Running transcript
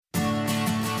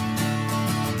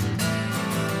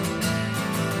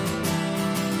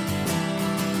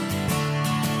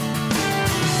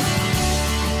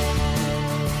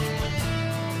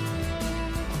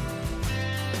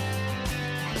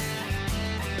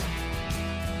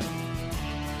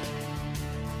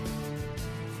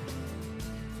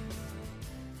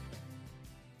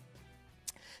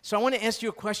So I want to ask you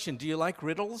a question. Do you like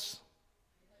riddles?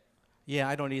 Yeah,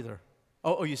 I don't either.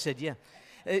 Oh, you said yeah.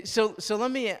 So let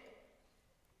me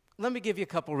give you a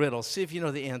couple riddles. See if you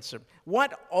know the answer.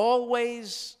 What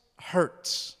always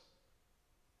hurts,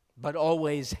 but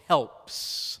always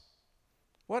helps?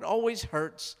 What always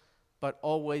hurts, but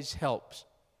always helps?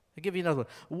 I'll give you another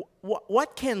one.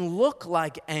 What can look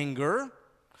like anger,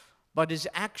 but is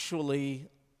actually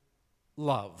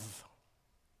love?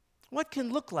 What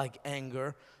can look like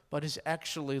anger, but is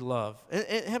actually love?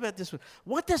 And how about this one?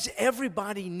 What does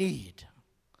everybody need,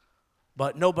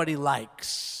 but nobody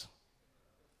likes?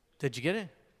 Did you get it?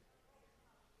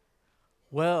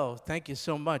 Well, thank you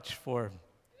so much for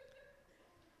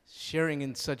sharing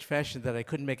in such fashion that I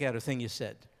couldn't make out a thing you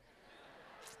said.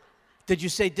 Did you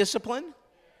say discipline?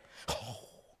 Oh,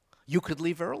 you could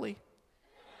leave early.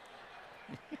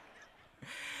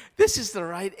 This is the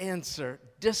right answer.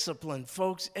 Discipline,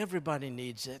 folks. Everybody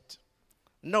needs it.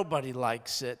 Nobody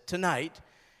likes it. Tonight,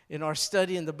 in our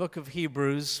study in the book of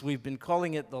Hebrews, we've been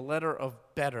calling it the letter of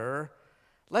better.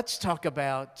 Let's talk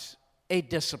about a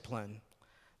discipline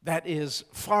that is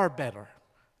far better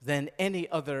than any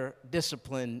other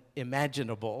discipline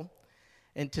imaginable.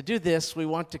 And to do this, we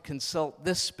want to consult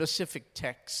this specific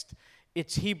text.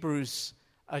 It's Hebrews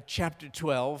chapter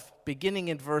 12, beginning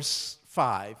in verse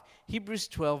 5. Hebrews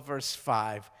 12, verse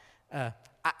 5.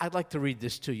 I'd like to read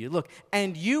this to you. Look,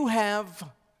 and you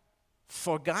have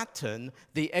forgotten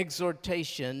the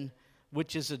exhortation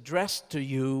which is addressed to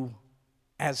you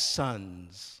as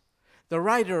sons. The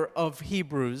writer of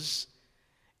Hebrews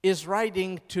is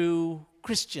writing to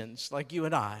Christians like you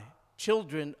and I,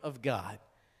 children of God,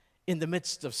 in the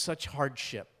midst of such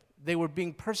hardship. They were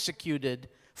being persecuted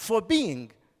for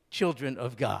being children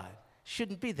of God.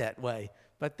 Shouldn't be that way,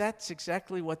 but that's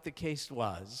exactly what the case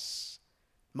was.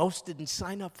 Most didn't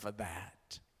sign up for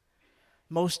that.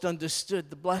 Most understood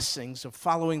the blessings of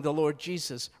following the Lord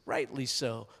Jesus, rightly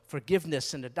so,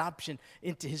 forgiveness and adoption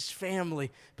into his family.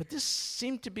 But this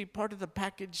seemed to be part of the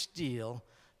package deal.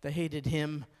 They hated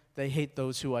him. They hate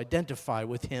those who identify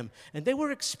with him. And they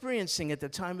were experiencing at the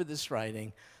time of this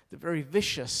writing the very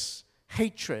vicious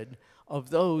hatred of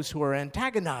those who are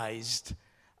antagonized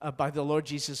by the Lord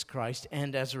Jesus Christ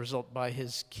and as a result by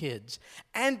his kids.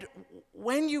 And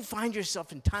when you find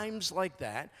yourself in times like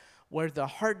that, where the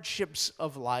hardships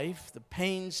of life, the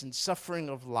pains and suffering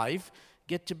of life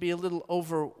get to be a little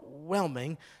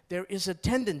overwhelming, there is a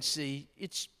tendency,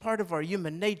 it's part of our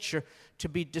human nature, to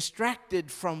be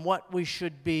distracted from what we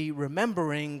should be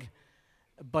remembering,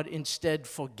 but instead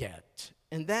forget.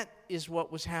 And that is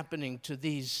what was happening to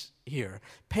these here.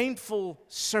 Painful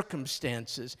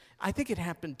circumstances. I think it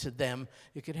happened to them.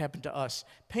 It could happen to us.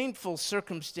 Painful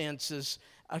circumstances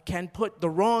can put the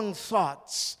wrong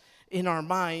thoughts in our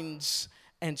minds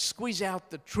and squeeze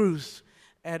out the truth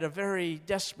at a very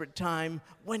desperate time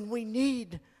when we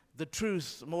need the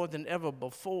truth more than ever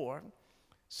before.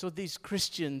 So these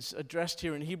Christians addressed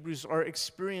here in Hebrews are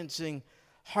experiencing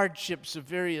hardships of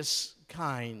various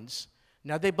kinds.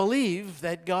 Now they believe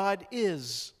that God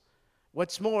is.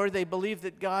 What's more, they believe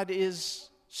that God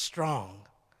is strong.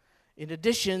 In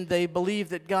addition, they believe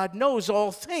that God knows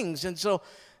all things, and so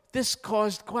this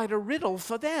caused quite a riddle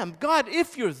for them. God,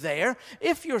 if you're there,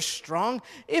 if you're strong,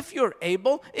 if you're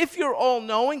able, if you're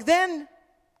all-knowing, then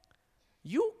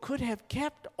you could have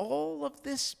kept all of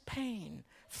this pain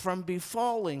from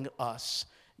befalling us,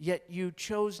 yet you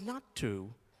chose not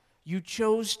to. You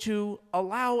chose to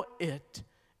allow it.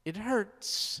 It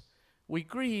hurts. We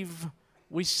grieve.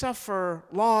 We suffer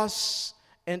loss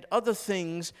and other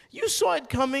things. You saw it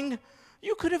coming.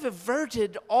 You could have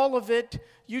averted all of it.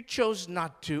 You chose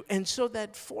not to. And so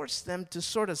that forced them to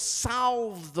sort of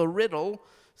solve the riddle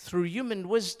through human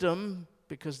wisdom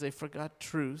because they forgot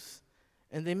truth.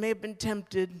 And they may have been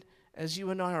tempted, as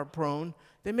you and I are prone,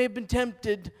 they may have been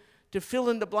tempted to fill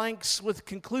in the blanks with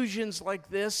conclusions like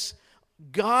this: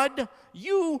 God,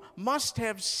 you must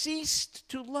have ceased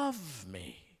to love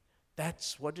me.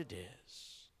 That's what it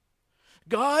is.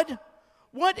 God,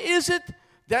 what is it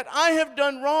that I have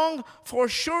done wrong? For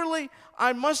surely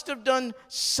I must have done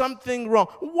something wrong.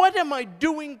 What am I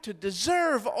doing to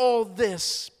deserve all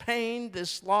this pain,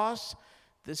 this loss,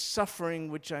 this suffering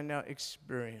which I now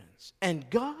experience? And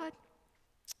God,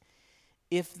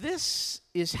 if this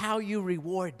is how you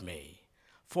reward me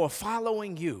for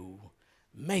following you,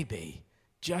 maybe,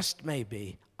 just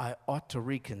maybe, I ought to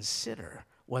reconsider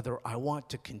whether I want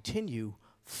to continue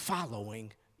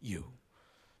following you.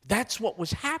 That's what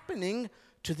was happening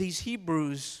to these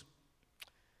Hebrews.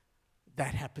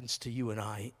 That happens to you and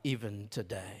I even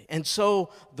today. And so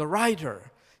the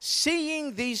writer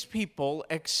seeing these people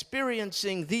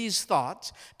experiencing these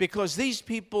thoughts, because these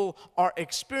people are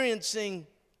experiencing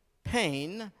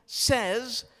pain,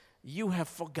 says, you have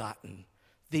forgotten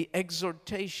the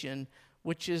exhortation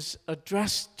which is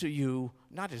addressed to you,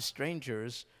 not as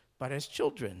strangers, but as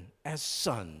children, as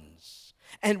sons.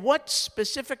 And what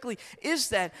specifically is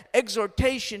that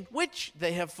exhortation which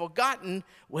they have forgotten?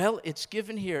 Well, it's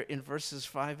given here in verses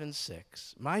 5 and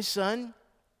 6. My son,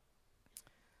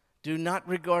 do not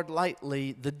regard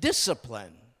lightly the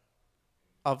discipline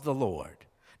of the Lord,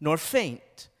 nor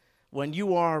faint when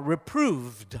you are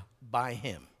reproved by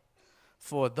him.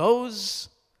 For those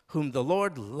whom the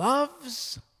Lord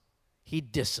loves, he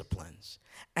disciplines,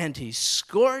 and he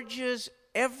scourges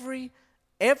every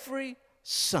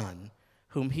son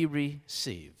whom he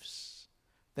receives.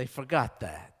 They forgot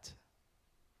that.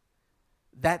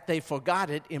 That they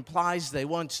forgot it implies they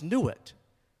once knew it.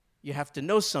 You have to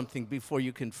know something before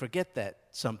you can forget that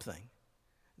something.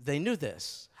 They knew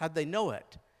this. How'd they know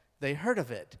it? They heard of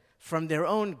it from their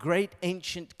own great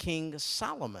ancient king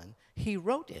Solomon. He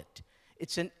wrote it.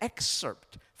 It's an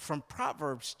excerpt from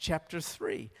Proverbs chapter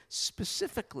 3,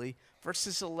 specifically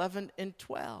verses 11 and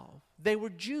 12. They were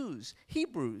Jews.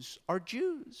 Hebrews are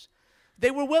Jews. They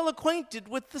were well acquainted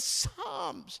with the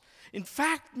Psalms. In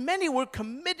fact, many were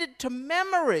committed to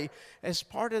memory as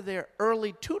part of their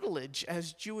early tutelage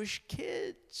as Jewish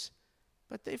kids.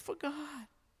 But they forgot.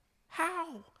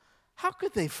 How? How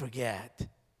could they forget?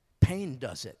 Pain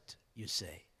does it, you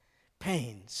say.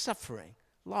 Pain, suffering,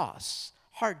 loss,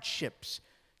 hardships,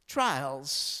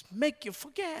 trials make you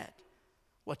forget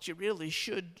what you really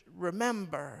should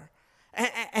remember.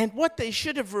 And what they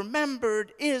should have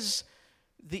remembered is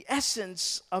the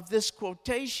essence of this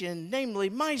quotation, namely,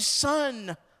 my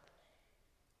son,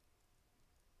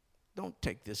 don't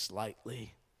take this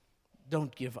lightly.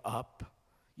 Don't give up.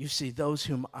 You see, those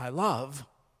whom I love,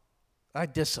 I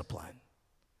discipline.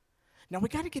 Now, we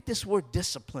got to get this word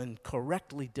discipline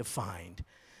correctly defined,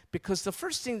 because the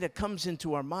first thing that comes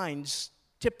into our minds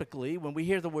typically when we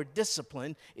hear the word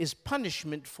discipline is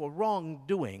punishment for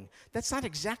wrongdoing. That's not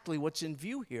exactly what's in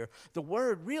view here. The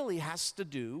word really has to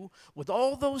do with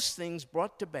all those things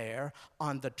brought to bear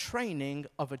on the training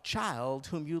of a child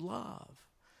whom you love.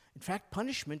 In fact,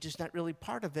 punishment is not really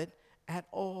part of it at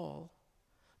all.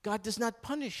 God does not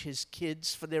punish his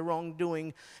kids for their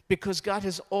wrongdoing because God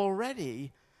has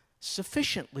already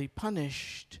sufficiently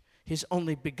punished his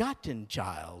only begotten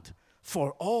child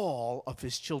for all of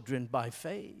his children by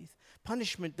faith.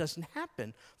 Punishment doesn't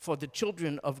happen for the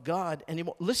children of God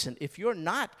anymore. Listen, if you're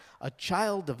not a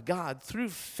child of God through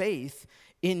faith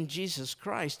in Jesus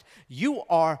Christ, you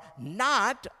are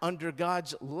not under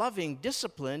God's loving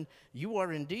discipline. You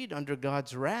are indeed under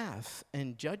God's wrath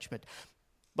and judgment.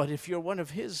 But if you're one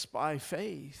of his by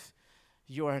faith,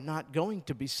 you are not going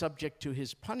to be subject to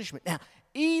his punishment. Now,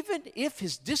 even if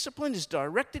his discipline is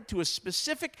directed to a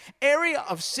specific area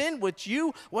of sin which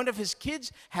you, one of his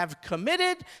kids, have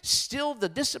committed, still the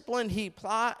discipline he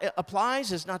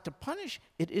applies is not to punish,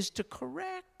 it is to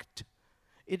correct,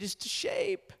 it is to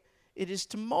shape, it is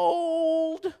to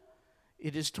mold,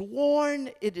 it is to warn,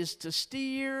 it is to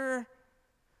steer.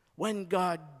 When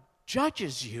God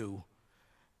judges you,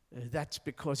 that's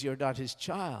because you're not his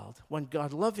child. When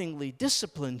God lovingly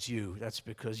disciplines you, that's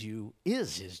because you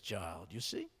is his child, you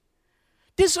see?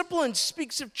 Discipline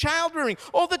speaks of child rearing,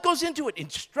 all that goes into it,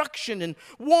 instruction and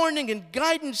warning and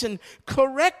guidance and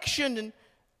correction and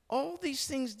all these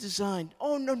things designed,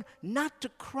 no, not to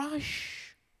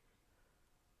crush,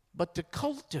 but to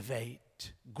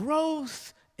cultivate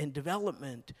growth and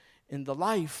development in the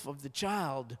life of the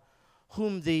child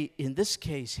whom the, in this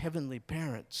case, heavenly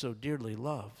parent so dearly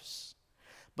loves.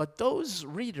 But those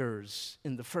readers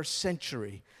in the first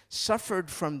century suffered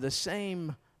from the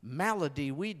same malady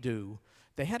we do.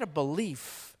 They had a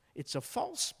belief, it's a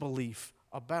false belief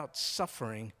about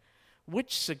suffering,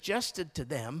 which suggested to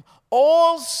them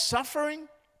all suffering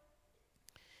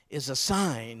is a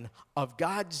sign of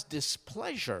God's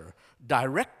displeasure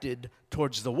directed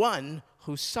towards the one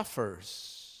who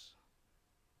suffers.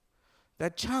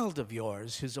 That child of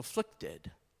yours who's afflicted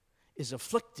is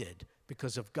afflicted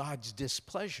because of God's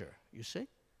displeasure, you see?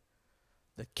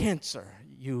 The cancer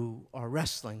you are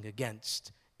wrestling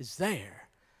against is there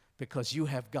because you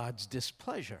have God's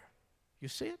displeasure. You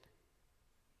see it?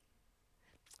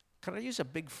 Can I use a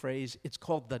big phrase? It's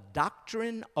called the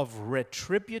doctrine of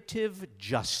retributive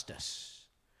justice.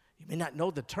 You may not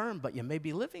know the term, but you may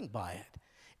be living by it.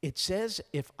 It says,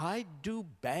 if I do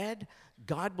bad,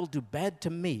 God will do bad to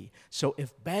me. So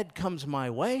if bad comes my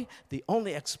way, the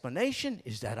only explanation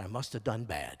is that I must have done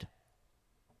bad.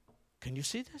 Can you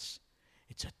see this?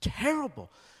 It's a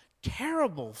terrible,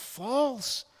 terrible,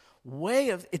 false way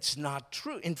of, it's not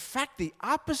true. In fact, the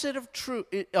opposite of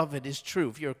it is true.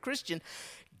 If you're a Christian,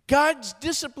 God's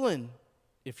discipline,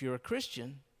 if you're a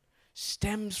Christian,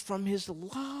 stems from his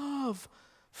love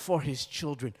for his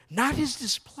children. Not his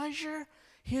displeasure,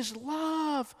 his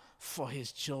love for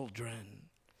his children.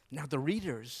 Now the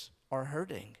readers are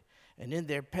hurting, and in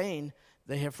their pain,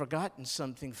 they have forgotten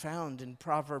something found in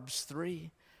Proverbs 3,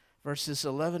 verses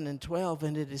 11 and 12,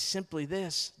 and it is simply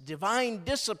this: divine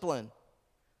discipline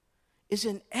is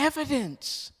an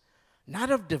evidence, not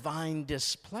of divine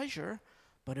displeasure,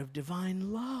 but of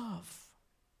divine love.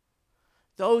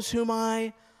 Those whom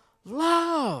I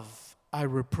love, I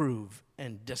reprove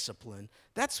and discipline.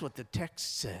 That's what the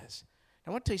text says.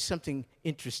 I want to tell you something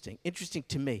interesting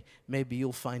to me. Maybe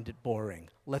you'll find it boring.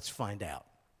 Let's find out.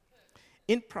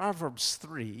 In Proverbs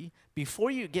 3, before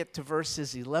you get to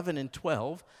verses 11 and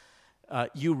 12,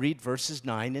 you read verses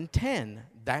 9 and 10.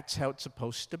 That's how it's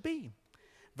supposed to be.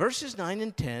 Verses 9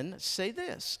 and 10 say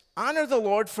this: honor the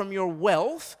Lord from your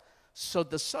wealth. So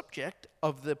the subject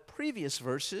of the previous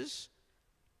verses,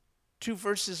 to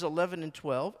verses 11 and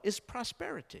 12, is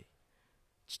prosperity.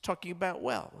 It's talking about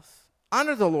wealth.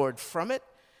 Honor the Lord from it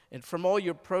and from all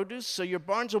your produce, so your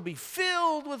barns will be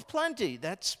filled with plenty.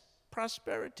 That's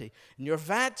prosperity. And your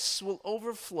vats will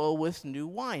overflow with new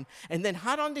wine. And then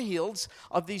hot on the heels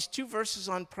of these two verses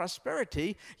on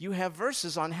prosperity, you have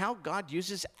verses on how God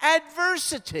uses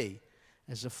adversity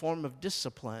as a form of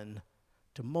discipline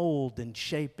to mold and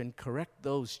shape and correct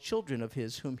those children of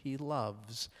his whom he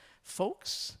loves.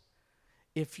 Folks,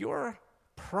 if you're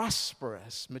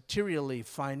prosperous, materially,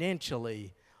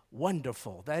 financially,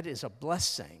 wonderful, that is a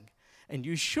blessing. And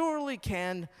you surely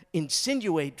can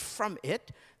insinuate from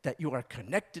it that you are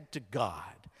connected to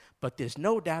God. But there's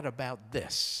no doubt about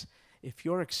this: if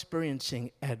you're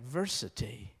experiencing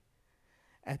adversity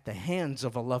at the hands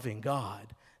of a loving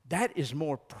God, that is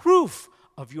more proof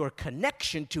of your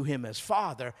connection to him as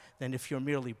Father than if you're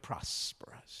merely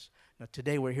prosperous. Now,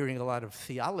 today we're hearing a lot of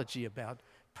theology about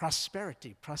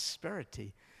prosperity.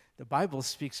 The Bible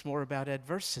speaks more about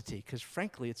adversity because,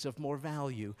 frankly, it's of more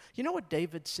value. You know what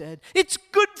David said? It's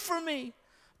good for me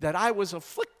that I was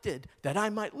afflicted, that I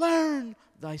might learn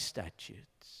thy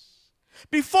statutes.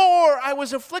 Before I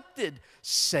was afflicted,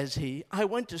 says he, I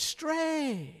went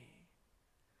astray.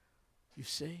 You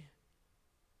see,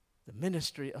 the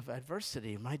ministry of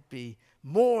adversity might be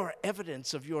more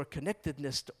evidence of your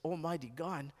connectedness to Almighty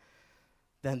God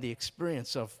than the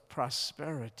experience of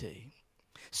prosperity.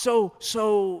 So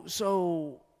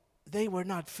they were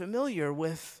not familiar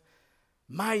with,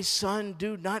 my son,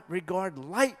 do not regard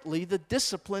lightly the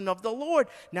discipline of the Lord.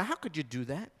 Now, how could you do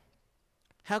that?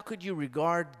 How could you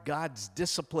regard God's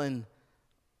discipline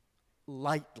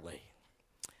lightly?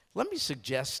 Let me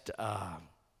suggest a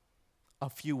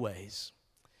few ways.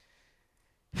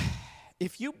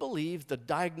 If you believe the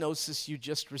diagnosis you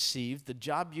just received, the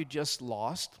job you just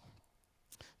lost,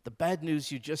 the bad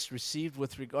news you just received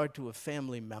with regard to a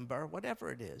family member,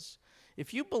 whatever it is,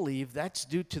 if you believe that's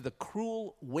due to the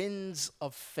cruel winds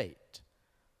of fate,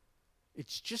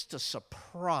 it's just a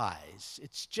surprise,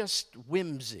 it's just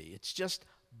whimsy, it's just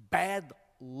bad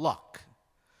luck,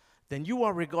 then you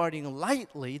are regarding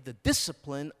lightly the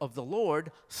discipline of the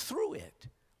Lord through it.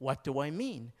 What do I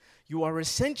mean? You are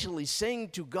essentially saying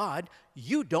to God,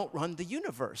 you don't run the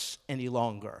universe any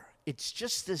longer. It's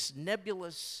just this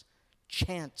nebulous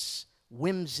chance,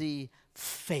 whimsy,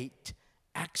 fate,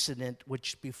 accident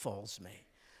which befalls me.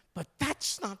 But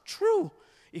that's not true.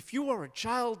 If you are a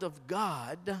child of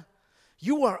God,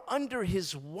 you are under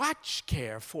his watch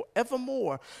care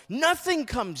forevermore. Nothing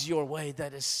comes your way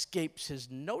that escapes his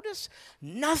notice.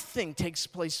 Nothing takes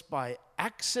place by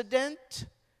accident.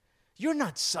 You're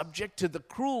not subject to the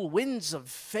cruel winds of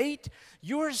fate.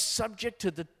 You're subject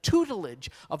to the tutelage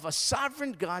of a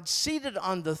sovereign God seated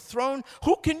on the throne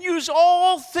who can use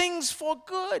all things for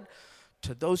good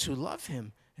to those who love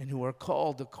him and who are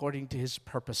called according to his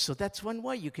purpose. So that's one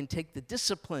way you can take the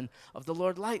discipline of the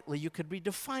Lord lightly. You could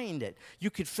redefine it. You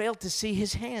could fail to see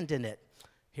his hand in it.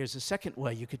 Here's a second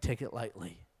way you could take it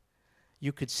lightly.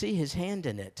 You could see his hand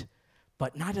in it,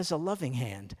 but not as a loving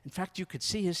hand. In fact, you could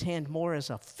see his hand more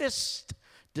as a fist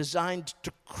designed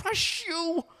to crush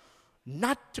you,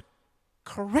 not to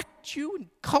correct you and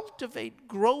cultivate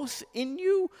growth in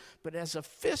you, but as a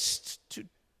fist to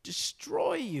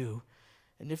destroy you.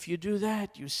 And if you do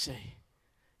that, you see,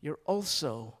 you're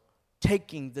also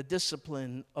taking the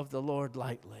discipline of the Lord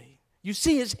lightly. You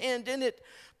see his hand in it,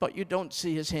 but you don't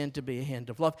see his hand to be a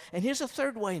hand of love. And here's a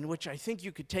third way in which I think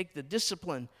you could take the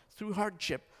discipline through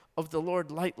hardship of the Lord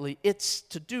lightly. It's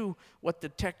to do what the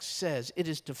text says. It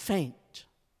is to faint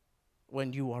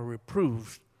when you are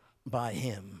reproved by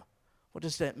him. What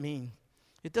does that mean?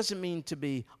 It doesn't mean to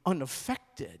be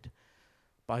unaffected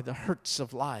by the hurts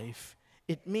of life.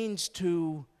 It means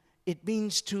to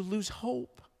lose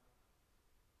hope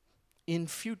in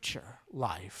future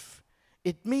life.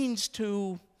 It means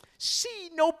to see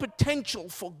no potential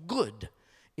for good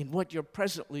in what you're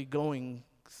presently going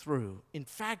through. In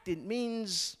fact, it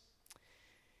means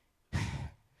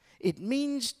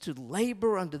to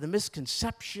labor under the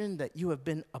misconception that you have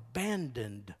been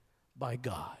abandoned by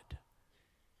God.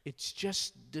 It's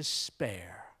just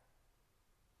despair.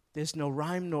 There's no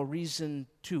rhyme nor reason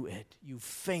to it. You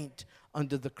faint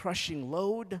under the crushing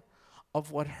load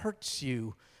of what hurts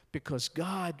you because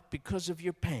God, because of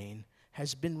your pain,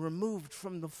 has been removed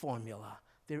from the formula.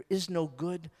 There is no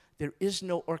good. There is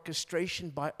no orchestration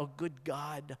by a good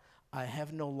God. I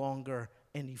have no longer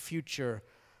any future.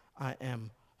 I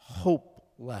am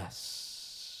hopeless.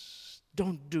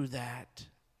 Don't do that.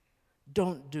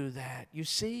 Don't do that. You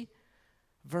see,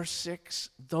 verse 6,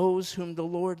 those whom the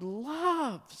Lord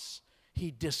loves,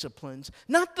 he disciplines,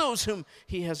 not those whom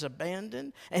he has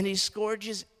abandoned, and he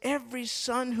scourges every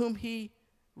son whom he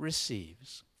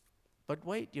receives. But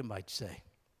wait, you might say,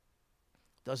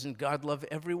 doesn't God love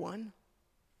everyone?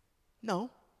 No,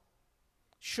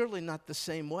 surely not the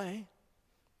same way.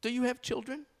 Do you have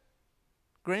children?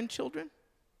 Grandchildren?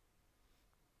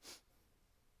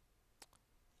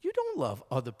 You don't love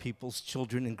other people's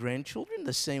children and grandchildren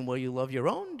the same way you love your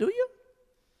own, do you?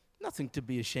 Nothing to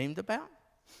be ashamed about.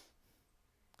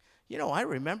 You know, I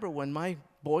remember when my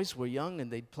boys were young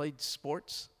and they'd played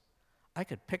sports, I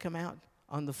could pick them out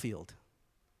on the field.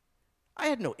 I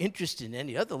had no interest in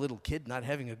any other little kid not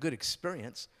having a good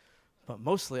experience, but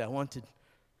mostly I wanted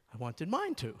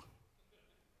mine to.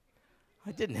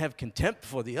 I didn't have contempt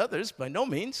for the others, by no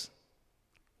means.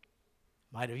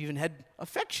 Might have even had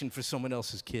affection for someone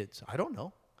else's kids. I don't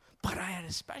know. But I had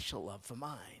a special love for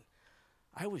mine.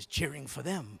 I was cheering for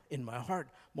them in my heart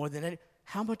more than any.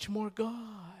 How much more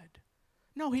God?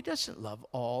 No, he doesn't love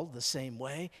all the same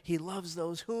way. He loves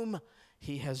those whom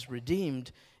he has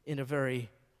redeemed in a very,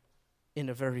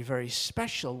 very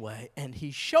special way. And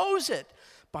he shows it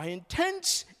by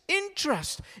intense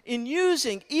interest in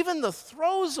using even the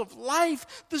throes of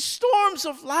life, the storms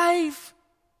of life,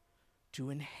 to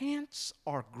enhance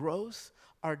our growth,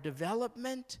 our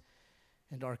development,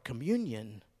 and our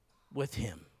communion with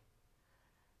him.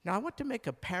 Now, I want to make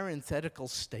a parenthetical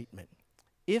statement.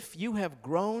 If you have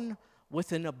grown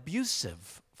with an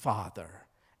abusive father,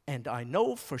 and I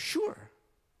know for sure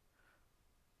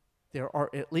there are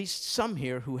at least some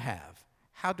here who have.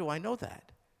 How do I know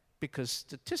that? Because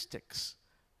statistics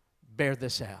bear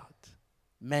this out.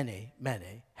 Many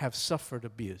have suffered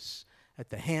abuse at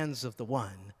the hands of the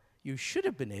one you should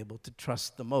have been able to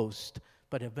trust the most,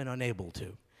 but have been unable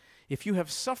to. If you have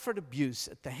suffered abuse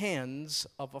at the hands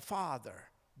of a father,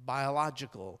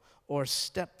 biological or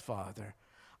stepfather,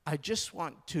 I just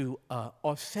want to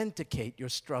authenticate your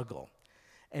struggle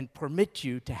and permit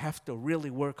you to have to really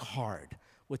work hard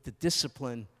with the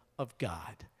discipline of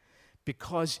God,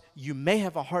 because you may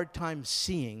have a hard time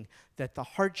seeing that the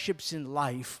hardships in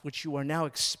life which you are now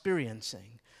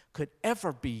experiencing could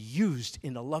ever be used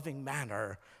in a loving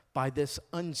manner by this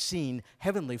unseen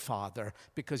heavenly Father,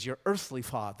 because your earthly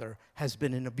father has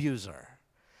been an abuser.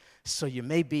 So you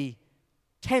may be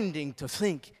tending to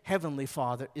think Heavenly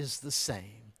Father is the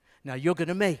same. Now, you're going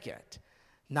to make it,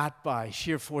 not by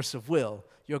sheer force of will.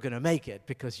 You're going to make it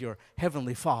because your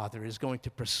Heavenly Father is going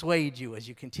to persuade you as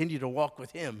you continue to walk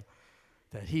with him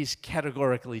that he's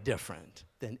categorically different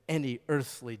than any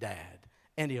earthly dad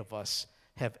any of us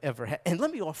have ever had. And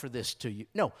let me offer this to you.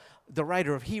 No, the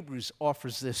writer of Hebrews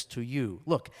offers this to you.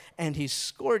 Look, and he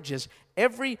scourges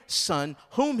every son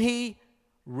whom he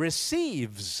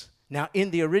receives. Now,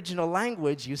 in the original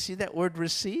language, you see that word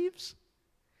receives?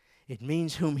 It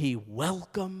means whom he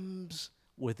welcomes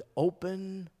with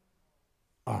open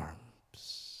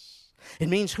arms. It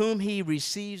means whom he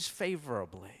receives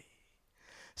favorably.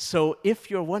 So if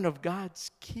you're one of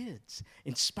God's kids,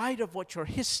 in spite of what your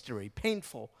history,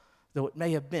 painful though it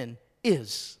may have been,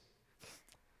 is,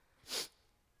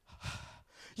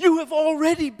 you have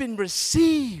already been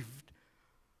received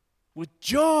with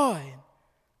joy,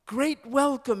 great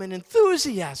welcome and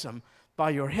enthusiasm by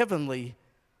your heavenly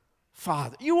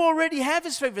Father. You already have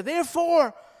his favor.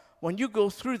 Therefore, when you go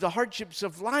through the hardships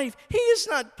of life, he is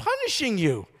not punishing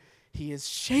you. He is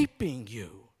shaping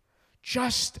you,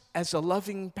 just as a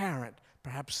loving parent,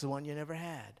 perhaps the one you never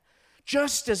had,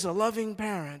 just as a loving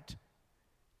parent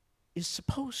is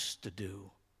supposed to do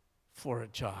for a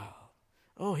child.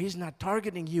 Oh, he's not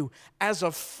targeting you as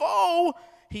a foe.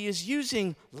 he is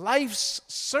using life's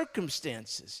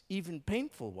circumstances, even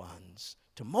painful ones,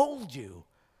 to mold you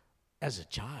as a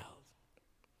child.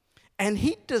 And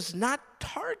he does not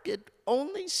target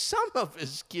only some of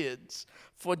his kids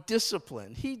for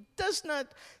discipline. He does not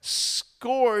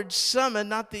scourge some and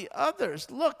not the others.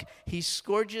 Look, he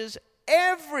scourges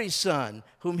every son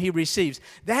whom he receives.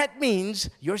 That means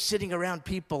you're sitting around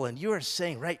people and you are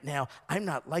saying right now, I'm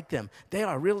not like them. They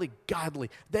are really godly.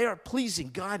 They are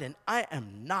pleasing God and I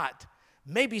am not.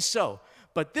 Maybe so.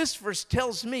 But this verse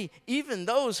tells me even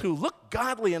those who look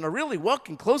godly and are really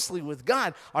walking closely with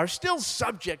God are still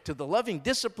subject to the loving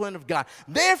discipline of God.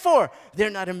 Therefore, they're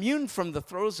not immune from the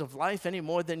throes of life any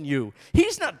more than you.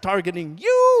 He's not targeting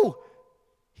you.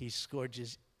 He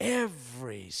scourges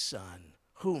every son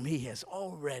whom he has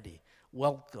already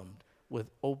welcomed with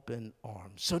open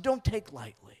arms. So don't take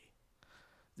lightly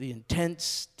the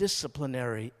intense,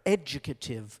 disciplinary,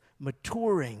 educative,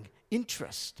 maturing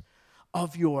interest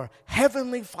of your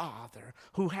heavenly Father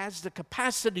who has the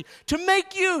capacity to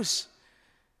make use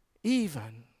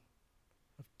even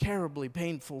of terribly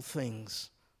painful things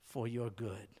for your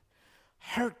good.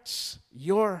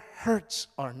 Your hurts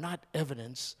are not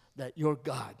evidence that your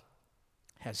God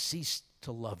has ceased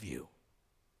to love you.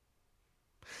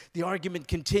 The argument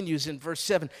continues in verse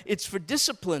 7. It's for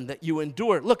discipline that you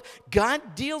endure. Look,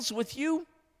 God deals with you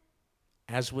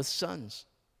as with sons.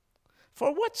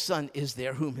 For what son is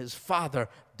there whom his father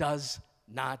does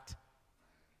not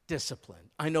discipline?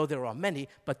 I know there are many,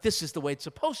 but this is the way it's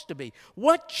supposed to be.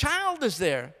 What child is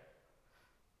there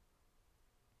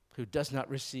who does not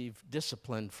receive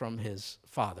discipline from his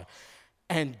father?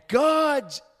 And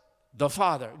God's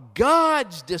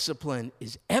discipline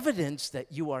is evidence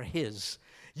that you are his.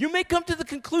 You may come to the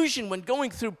conclusion when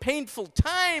going through painful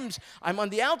times, I'm on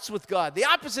the outs with God. The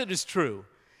opposite is true.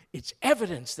 It's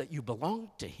evidence that you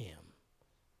belong to him.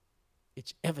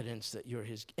 It's evidence that you're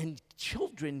his. And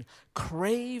children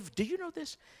crave, do you know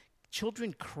this?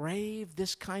 Children crave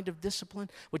this kind of discipline,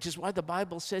 which is why the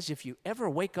Bible says if you ever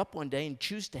wake up one day and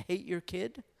choose to hate your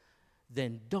kid,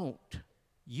 then don't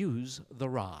use the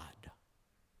rod.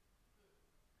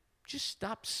 Just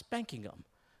stop spanking them,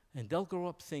 and they'll grow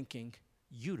up thinking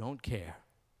you don't care.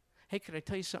 Hey, could I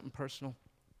tell you something personal?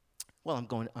 Well, I'm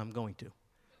going to.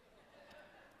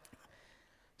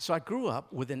 So I grew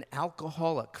up with an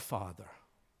alcoholic father.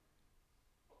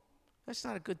 That's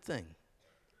not a good thing.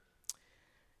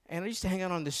 And I used to hang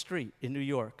out on the street in New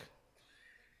York.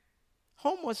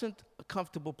 Home wasn't a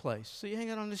comfortable place, so you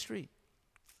hang out on the street.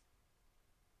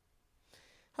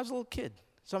 I was a little kid,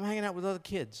 so I'm hanging out with other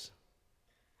kids.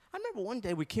 I remember one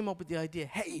day we came up with the idea,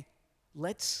 hey,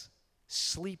 let's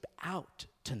sleep out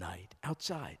tonight,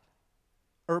 outside.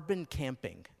 Urban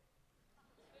camping.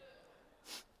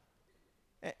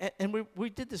 And we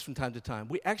did this from time to time.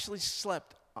 We actually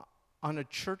slept on a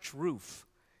church roof.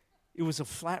 It was a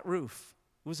flat roof.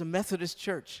 It was a Methodist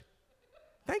church.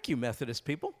 Thank you, Methodist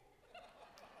people.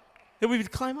 And we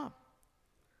would climb up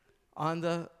on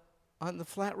the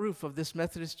flat roof of this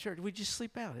Methodist church. We'd just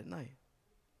sleep out at night.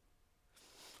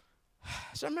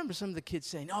 So I remember some of the kids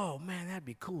saying, oh, man, that'd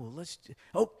be cool.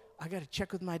 I got to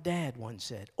check with my dad, one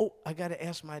said. Oh, I got to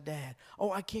ask my dad.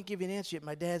 Oh, I can't give you an answer yet.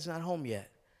 My dad's not home yet.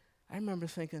 I remember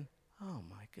thinking, oh,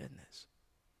 my goodness.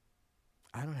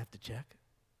 I don't have to check.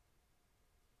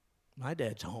 My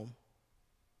dad's home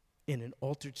in an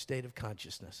altered state of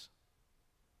consciousness.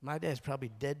 My dad's probably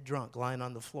dead drunk lying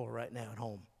on the floor right now at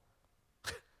home.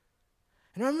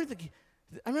 And I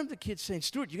remember the kids saying,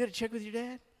 Stuart, you got to check with your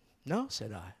dad? No,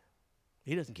 said I.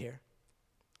 He doesn't care.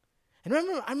 And I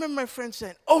remember my friends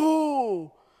saying,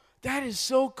 oh, that is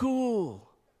so cool.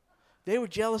 They were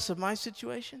jealous of my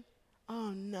situation.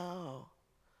 Oh, no.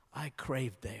 I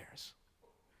craved theirs.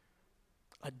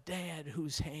 A dad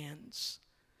whose hands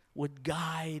would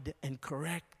guide and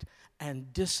correct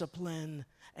and discipline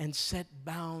and set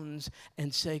bounds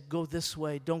and say, go this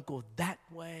way, don't go that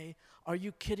way. Are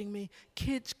you kidding me?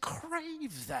 Kids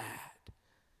crave that.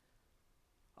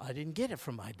 I didn't get it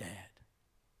from my dad.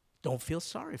 Don't feel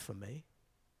sorry for me.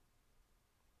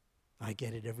 I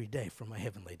get it every day from my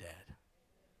heavenly dad.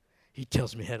 He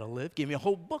tells me how to live. Gave me a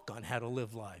whole book on how to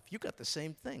live life. You got the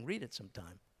same thing. Read it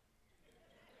sometime.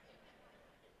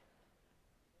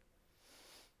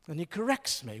 And he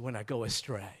corrects me when I go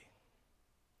astray.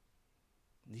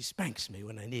 And he spanks me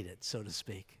when I need it, so to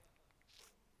speak.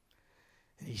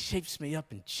 And he shapes me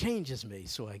up and changes me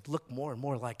so I look more and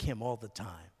more like him all the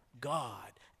time.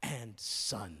 God and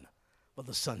Son. Well,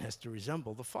 the Son has to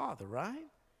resemble the Father, right?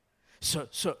 So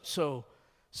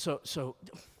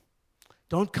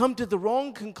don't come to the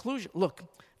wrong conclusion. Look,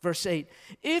 Verse 8,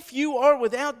 if you are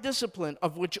without discipline,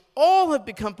 of which all have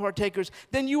become partakers,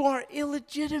 then you are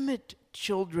illegitimate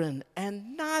children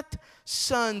and not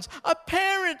sons. A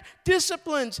parent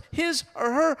disciplines his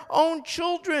or her own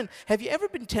children. Have you ever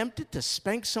been tempted to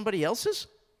spank somebody else's?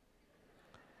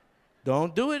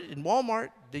 Don't do it in Walmart.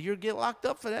 You'll get locked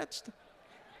up for that stuff.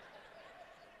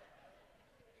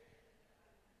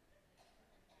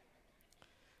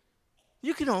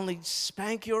 You can only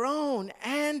spank your own,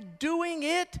 and doing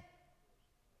it,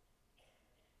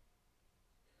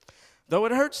 though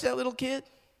it hurts that little kid,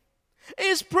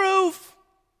 is proof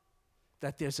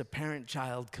that there's a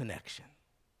parent-child connection.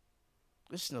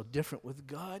 This is no different with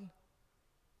God.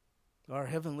 Our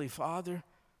Heavenly Father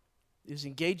is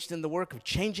engaged in the work of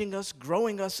changing us,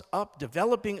 growing us up,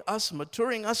 developing us,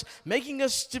 maturing us, making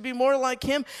us to be more like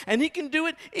Him, and He can do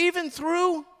it even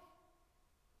through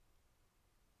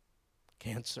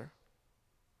cancer,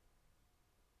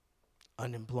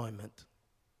 unemployment,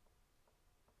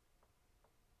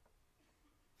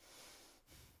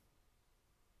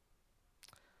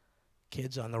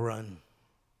 kids on the run,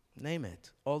 name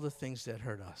it, all the things that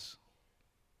hurt us.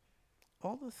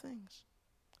 All the things.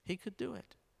 He could do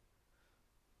it.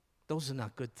 Those are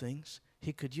not good things.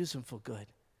 He could use them for good.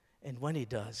 And when He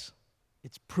does,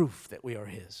 it's proof that we are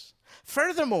His.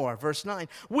 Furthermore, verse 9,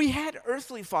 we had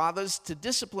earthly fathers to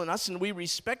discipline us, and we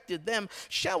respected them.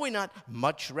 Shall we not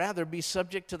much rather be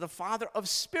subject to the Father of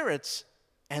spirits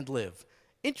and live?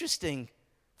 Interesting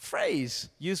phrase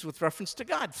used with reference to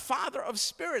God. Father of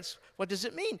spirits. What does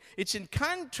it mean? It's in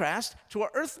contrast to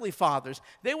our earthly fathers.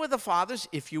 They were the fathers,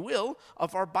 if you will,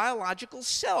 of our biological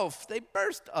self. They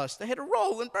birthed us. They had a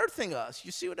role in birthing us.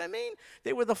 You see what I mean?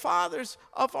 They were the fathers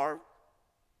of our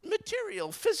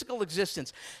material, physical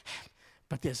existence.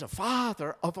 But there's a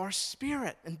Father of our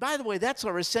spirit. And by the way, that's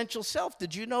our essential self.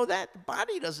 Did you know that? The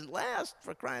body doesn't last,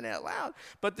 for crying out loud,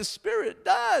 but the spirit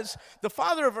does. The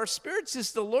Father of our spirits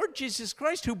is the Lord Jesus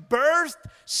Christ, who birthed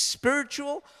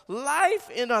spiritual life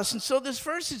in us. And so this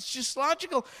verse is just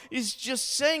logical. It's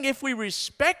just saying if we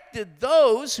respected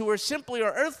those who are simply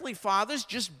our earthly fathers,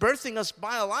 just birthing us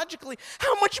biologically,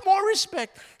 how much more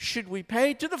respect should we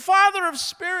pay to the Father of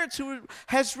spirits, who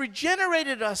has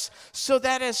regenerated us so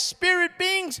that as spirit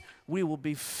beings, we will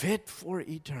be fit for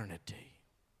eternity.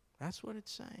 That's what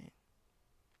it's saying.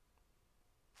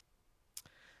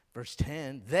 Verse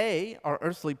 10, they, our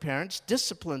earthly parents,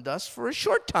 disciplined us for a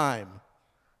short time.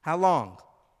 How long?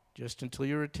 Just until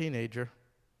you're a teenager.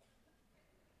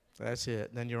 That's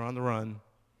it. Then you're on the run.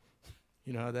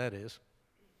 You know how that is.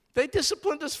 They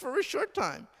disciplined us for a short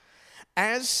time,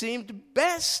 as seemed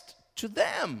best to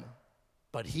them.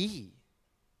 But He,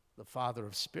 the Father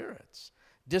of spirits,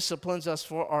 disciplines us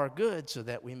for our good so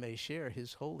that we may share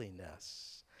His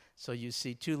holiness. So you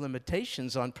see two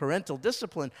limitations on parental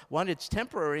discipline. One, it's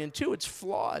temporary, and two, it's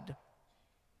flawed.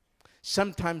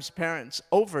 Sometimes parents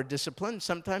over-discipline,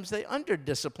 sometimes they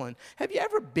under-discipline. Have you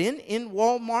ever been in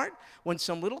Walmart when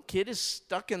some little kid is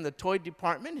stuck in the toy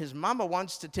department? His mama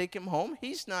wants to take him home.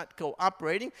 He's not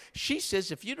cooperating. She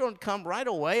says, if you don't come right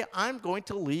away, I'm going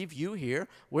to leave you here.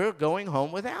 We're going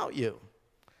home without you.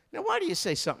 Now, why do you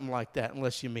say something like that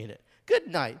unless you mean it? Good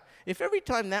night. If every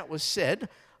time that was said,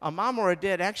 a mom or a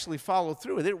dad actually followed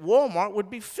through with it, Walmart would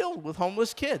be filled with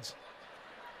homeless kids.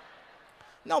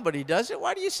 Nobody does it.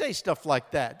 Why do you say stuff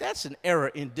like that? That's an error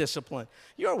in discipline.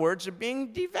 Your words are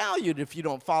being devalued if you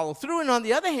don't follow through. And on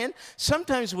the other hand,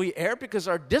 sometimes we err because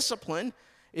our discipline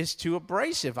is too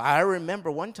abrasive. I remember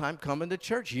one time coming to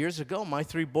church years ago. My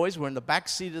three boys were in the back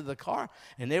seat of the car,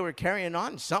 and they were carrying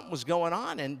on. Something was going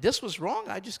on, and this was wrong.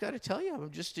 I just got to tell you, I'm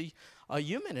just a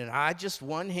human, and I just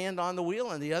one hand on the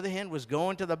wheel, and the other hand was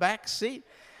going to the back seat.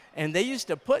 And they used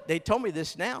to they told me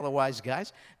this now, the wise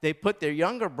guys, they put their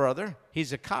younger brother,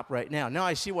 he's a cop right now. Now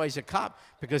I see why he's a cop,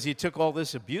 because he took all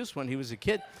this abuse when he was a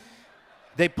kid.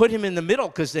 They put him in the middle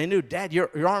because they knew, Dad, your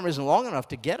arm isn't long enough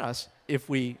to get us if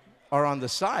we are on the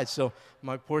side. So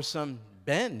my poor son,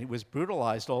 Ben, he was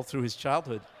brutalized all through his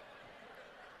childhood.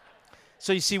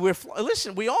 So you see,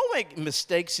 listen, we all make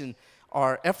mistakes in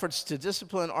our efforts to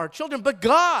discipline our children, but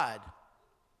God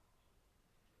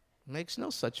makes no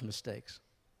such mistakes.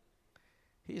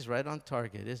 He's right on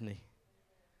target, isn't He?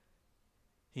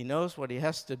 He knows what He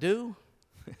has to do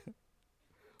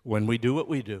when we do what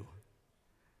we do.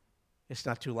 It's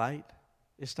not too light.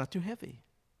 It's not too heavy.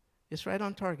 It's right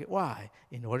on target. Why?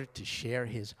 In order to share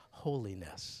His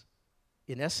holiness.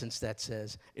 In essence, that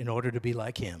says, in order to be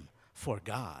like Him, for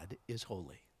God is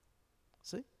holy.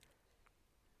 See?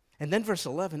 And then verse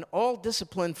 11, all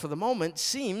discipline for the moment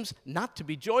seems not to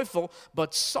be joyful,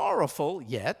 but sorrowful,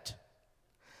 yet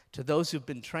to those who've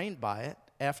been trained by it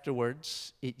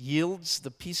afterwards, it yields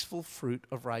the peaceful fruit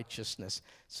of righteousness.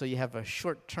 So you have a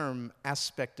short-term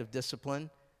aspect of discipline.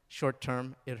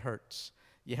 Short-term, it hurts.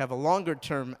 You have a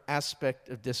longer-term aspect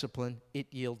of discipline. It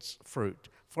yields fruit.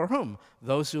 For whom?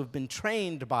 Those who have been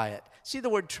trained by it. See the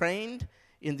word trained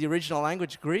in the original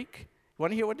language, Greek? You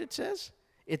want to hear what it says?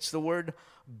 It's the word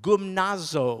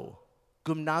gymnazo.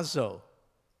 Gymnazo.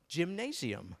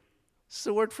 Gymnasium. It's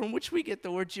the word from which we get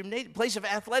the word gymnasium, place of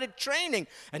athletic training.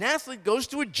 An athlete goes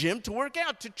to a gym to work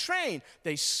out, to train.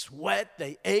 They sweat,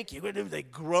 they ache, they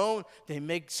groan,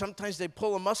 sometimes they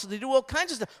pull a muscle, they do all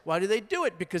kinds of stuff. Why do they do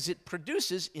it? Because it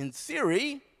produces, in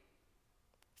theory,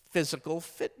 physical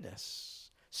fitness.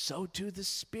 So too the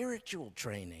spiritual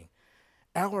training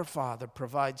our Father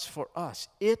provides for us.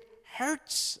 It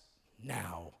hurts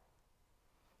now,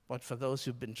 but for those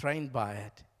who've been trained by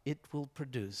it, it will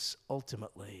produce,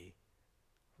 ultimately,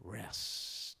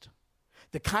 rest.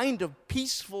 The kind of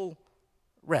peaceful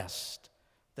rest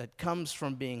that comes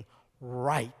from being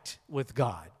right with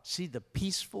God. See, the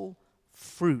peaceful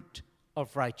fruit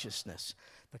of righteousness.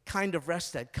 The kind of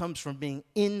rest that comes from being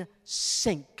in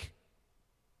sync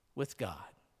with God.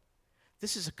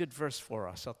 This is a good verse for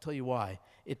us. I'll tell you why.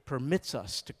 It permits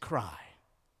us to cry.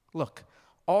 Look,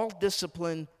 all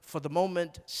discipline for the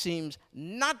moment seems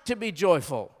not to be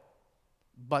joyful,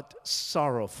 but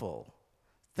sorrowful.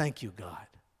 Thank you, God.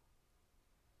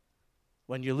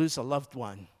 When you lose a loved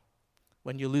one,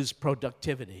 when you lose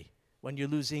productivity, when you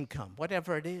lose income,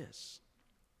 whatever it is,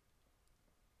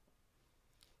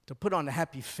 to put on a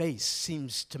happy face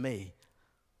seems to me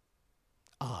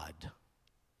odd,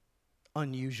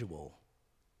 unusual,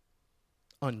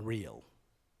 unreal,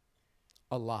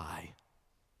 a lie.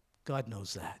 God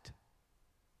knows that.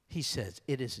 He says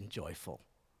it isn't joyful.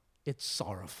 It's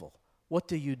sorrowful. What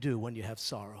do you do when you have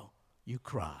sorrow? You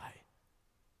cry.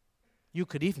 You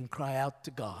could even cry out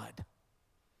to God.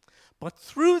 But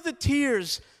through the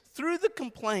tears, through the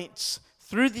complaints,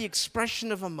 through the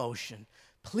expression of emotion,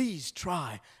 please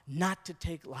try not to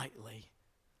take lightly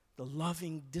the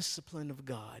loving discipline of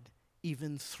God,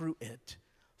 even through it,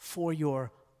 for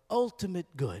your ultimate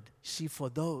good. See,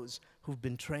 for those who've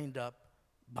been trained up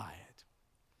by it.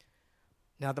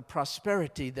 Now, the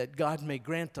prosperity that God may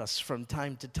grant us from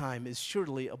time to time is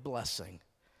surely a blessing.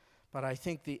 But I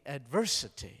think the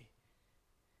adversity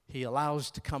He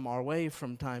allows to come our way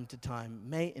from time to time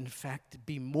may, in fact,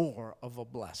 be more of a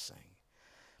blessing.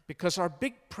 Because our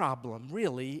big problem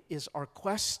really is our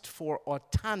quest for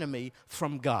autonomy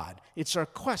from God. It's our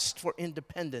quest for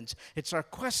independence. It's our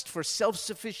quest for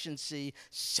self-sufficiency,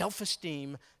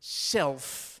 self-esteem,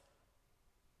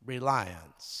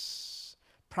 self-reliance.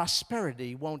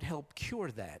 Prosperity won't help cure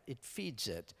that. It feeds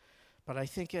it. But I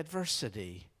think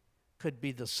adversity could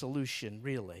be the solution,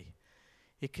 really.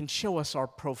 It can show us our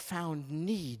profound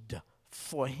need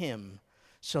for Him.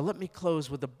 So let me close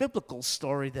with a biblical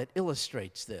story that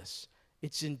illustrates this.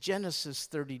 It's in Genesis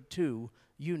 32.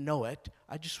 You know it.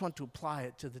 I just want to apply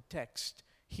it to the text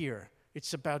here.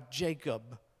 It's about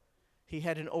Jacob. He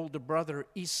had an older brother,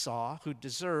 Esau, who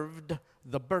deserved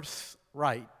the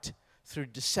birthright. Through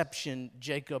deception,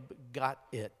 Jacob got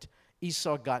it.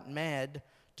 Esau got mad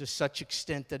to such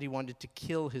extent that he wanted to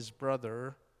kill his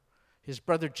brother. His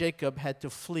brother Jacob had to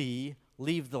flee,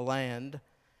 leave the land,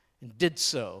 and did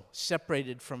so,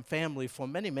 separated from family for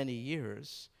many, many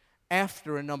years.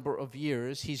 After a number of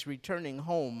years, he's returning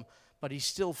home, but he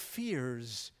still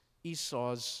fears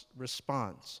Esau's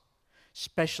response,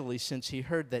 especially since he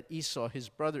heard that Esau, his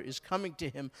brother, is coming to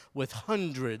him with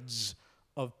hundreds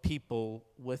of people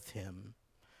with him.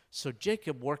 So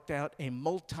Jacob worked out a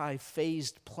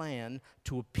multi-phased plan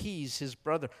to appease his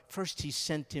brother. First, he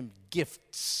sent him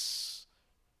gifts.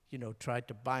 Tried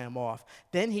to buy him off.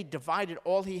 Then he divided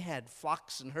all he had,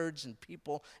 flocks and herds and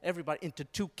people, everybody, into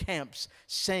two camps,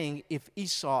 saying if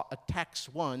Esau attacks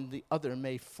one, the other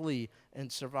may flee and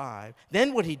survive.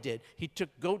 Then what he did, he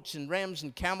took goats and rams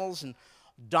and camels and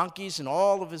donkeys and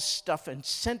all of his stuff and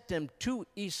sent them to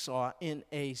Esau in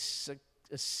a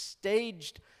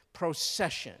staged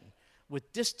procession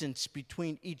with distance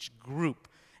between each group.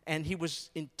 And he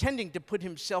was intending to put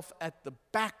himself at the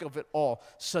back of it all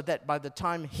so that by the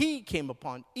time he came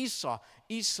upon Esau,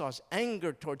 Esau's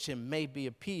anger towards him may be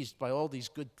appeased by all these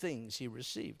good things he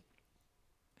received.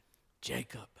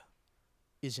 Jacob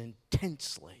is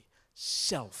intensely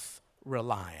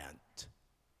self-reliant,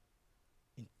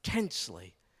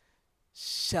 intensely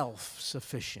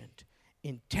self-sufficient,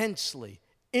 intensely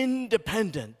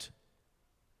independent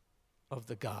of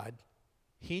the God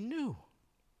he knew.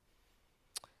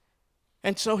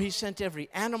 And so he sent every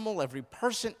animal, every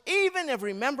person, even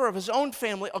every member of his own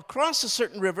family across a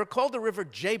certain river called the river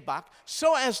Jabbok,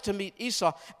 so as to meet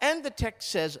Esau. And the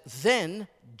text says, then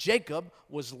Jacob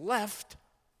was left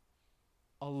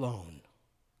alone,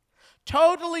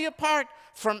 totally apart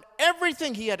from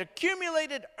everything he had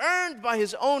accumulated, earned by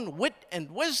his own wit and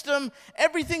wisdom,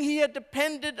 everything he had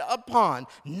depended upon,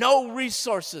 no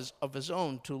resources of his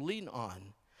own to lean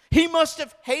on. He must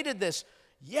have hated this.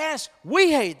 Yes,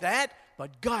 we hate that.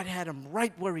 But God had him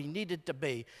right where he needed to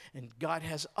be. And God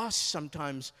has us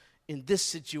sometimes in this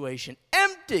situation,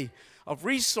 empty of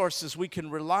resources we can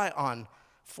rely on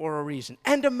for a reason.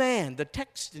 And a man, the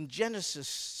text in Genesis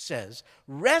says,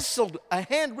 wrestled, a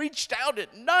hand reached out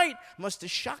at night, must have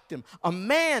shocked him. A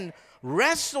man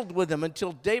wrestled with him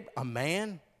until day. A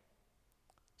man?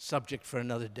 Subject for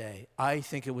another day. I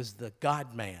think it was the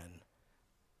God-man,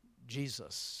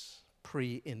 Jesus.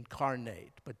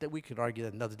 Pre-incarnate, but that we could argue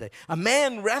that another day. A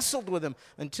man wrestled with him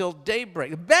until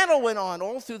daybreak. The battle went on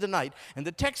all through the night, and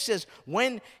the text says,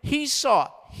 when he saw,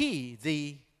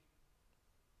 the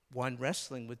one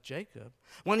wrestling with Jacob,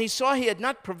 when he saw he had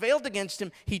not prevailed against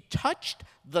him, he touched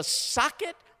the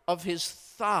socket of his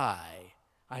thigh.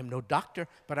 I'm no doctor,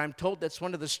 but I'm told that's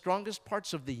one of the strongest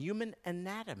parts of the human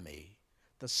anatomy.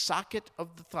 The socket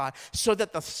of the thigh, so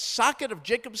that the socket of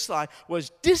Jacob's thigh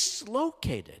was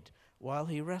dislocated while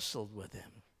he wrestled with him.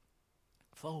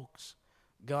 Folks,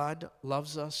 God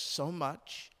loves us so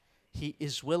much, he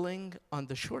is willing on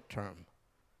the short term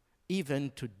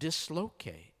even to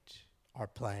dislocate our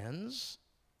plans,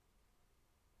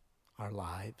 our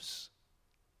lives,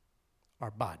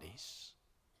 our bodies,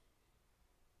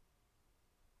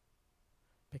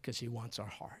 because he wants our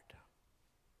heart.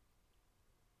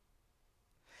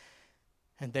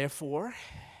 And therefore,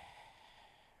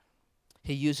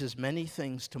 he uses many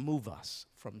things to move us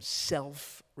from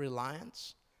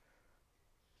self-reliance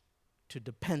to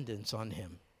dependence on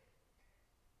him.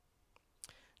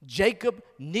 Jacob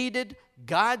needed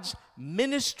God's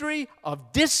ministry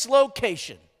of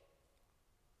dislocation.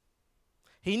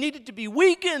 He needed to be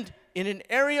weakened in an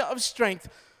area of strength.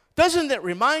 Doesn't that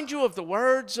remind you of the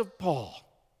words of Paul?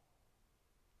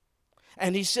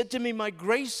 And he said to me, my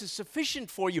grace is sufficient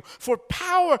for you, for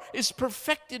power is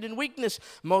perfected in weakness.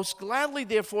 Most gladly,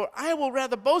 therefore, I will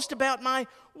rather boast about my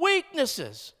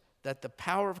weaknesses, that the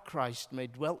power of Christ may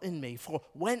dwell in me. For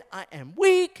when I am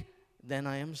weak, then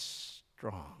I am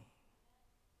strong.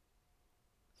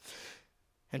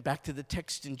 And back to the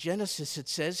text in Genesis, it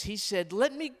says, he said,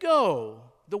 let me go.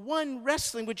 The one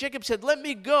wrestling with Jacob said, let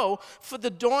me go, for the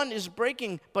dawn is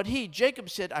breaking. But he, Jacob,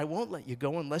 said, I won't let you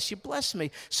go unless you bless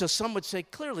me. So some would say,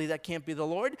 clearly that can't be the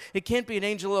Lord. It can't be an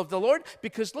angel of the Lord,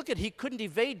 because look he couldn't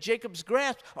evade Jacob's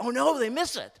grasp. Oh no, they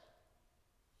miss it.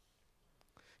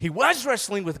 He was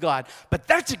wrestling with God, but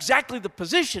that's exactly the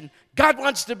position God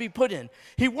wants to be put in.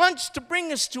 He wants to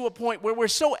bring us to a point where we're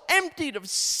so emptied of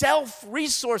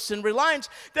self-resource and reliance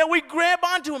that we grab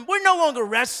onto him. We're no longer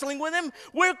wrestling with him.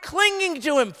 We're clinging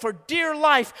to him for dear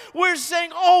life. We're saying,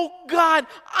 oh God,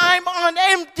 I'm on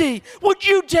empty. Would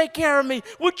you take care of me?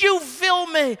 Would you fill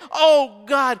me? Oh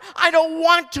God, I don't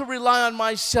want to rely on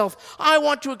myself. I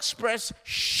want to express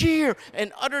sheer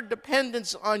and utter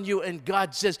dependence on you. And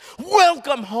God says,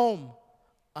 welcome home.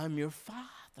 I'm your Father.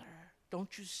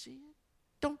 Don't you see it?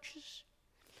 Don't you see?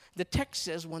 The text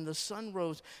says when the sun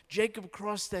rose, Jacob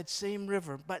crossed that same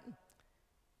river, but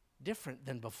different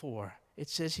than before. It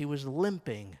says he was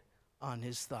limping on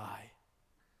his thigh.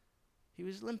 He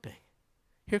was limping.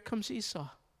 Here comes Esau.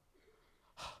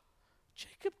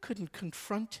 Jacob couldn't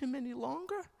confront him any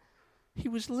longer. He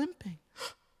was limping.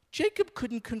 Jacob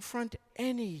couldn't confront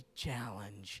any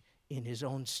challenge in his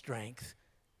own strength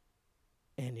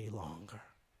any longer.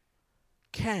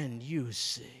 Can you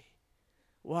see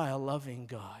why a loving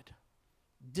God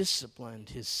disciplined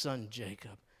his son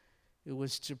Jacob? It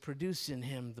was to produce in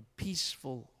him the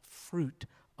peaceful fruit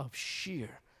of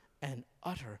sheer and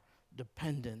utter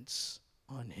dependence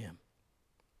on him.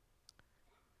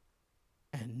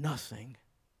 And nothing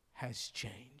has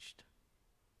changed.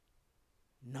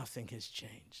 Nothing has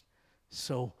changed.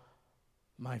 So,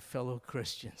 my fellow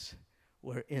Christians,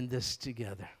 we're in this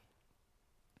together.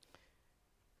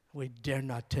 We dare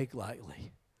not take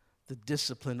lightly the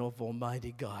discipline of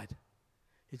Almighty God.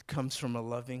 It comes from a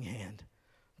loving hand,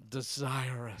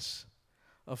 desirous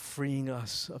of freeing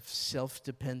us of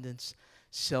self-dependence,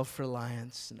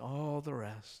 self-reliance, and all the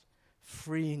rest,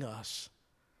 freeing us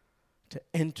to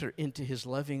enter into his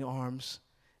loving arms,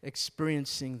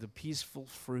 experiencing the peaceful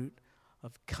fruit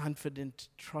of confident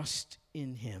trust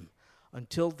in him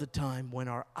until the time when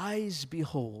our eyes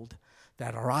behold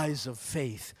that our eyes of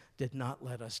faith did not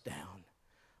let us down.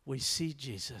 we see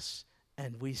Jesus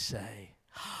and we say,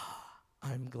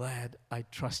 I'm glad I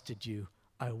trusted you.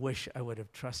 I wish I would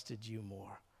have trusted you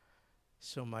more.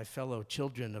 So my fellow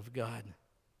children of God,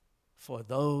 for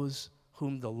those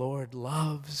whom the Lord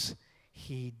loves,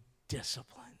 he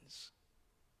disciplines.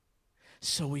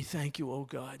 So we thank you, O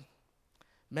God.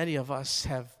 Many of us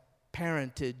have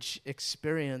parentage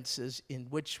experiences in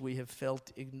which we have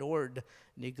felt ignored,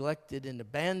 neglected, and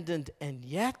abandoned, and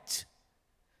yet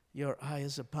your eye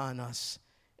is upon us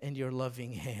and your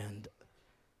loving hand,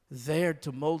 there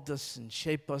to mold us and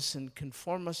shape us and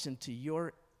conform us into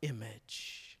your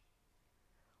image.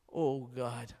 Oh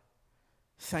God,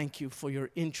 thank you for your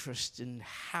interest in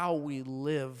how we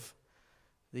live,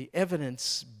 the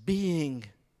evidence being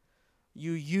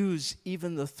you use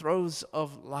even the throes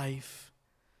of life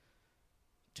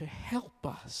to help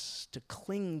us to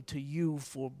cling to you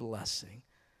for blessing.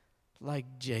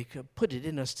 Like Jacob, put it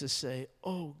in us to say,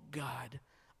 oh God,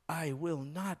 I will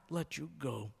not let you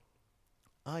go.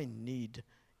 I need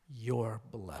your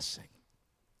blessing.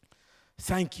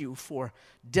 Thank you for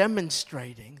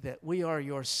demonstrating that we are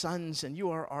your sons and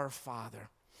you are our Father.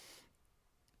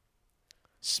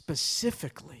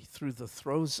 Specifically through the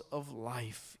throes of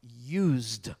life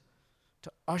used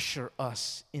to usher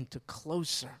us into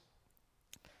closer,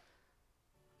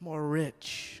 more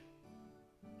rich,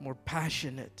 more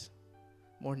passionate,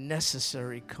 more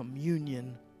necessary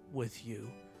communion with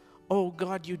you. Oh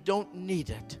God, you don't need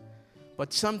it,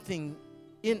 but something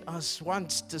in us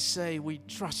wants to say, we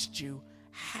trust you.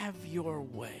 Have your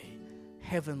way,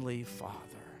 Heavenly Father.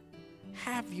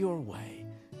 Have your way.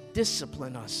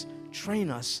 Discipline us, train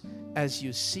us as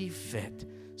you see fit,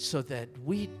 so that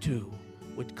we too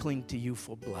would cling to you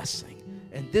for blessing.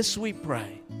 And this we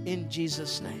pray in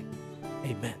Jesus' name.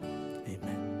 Amen.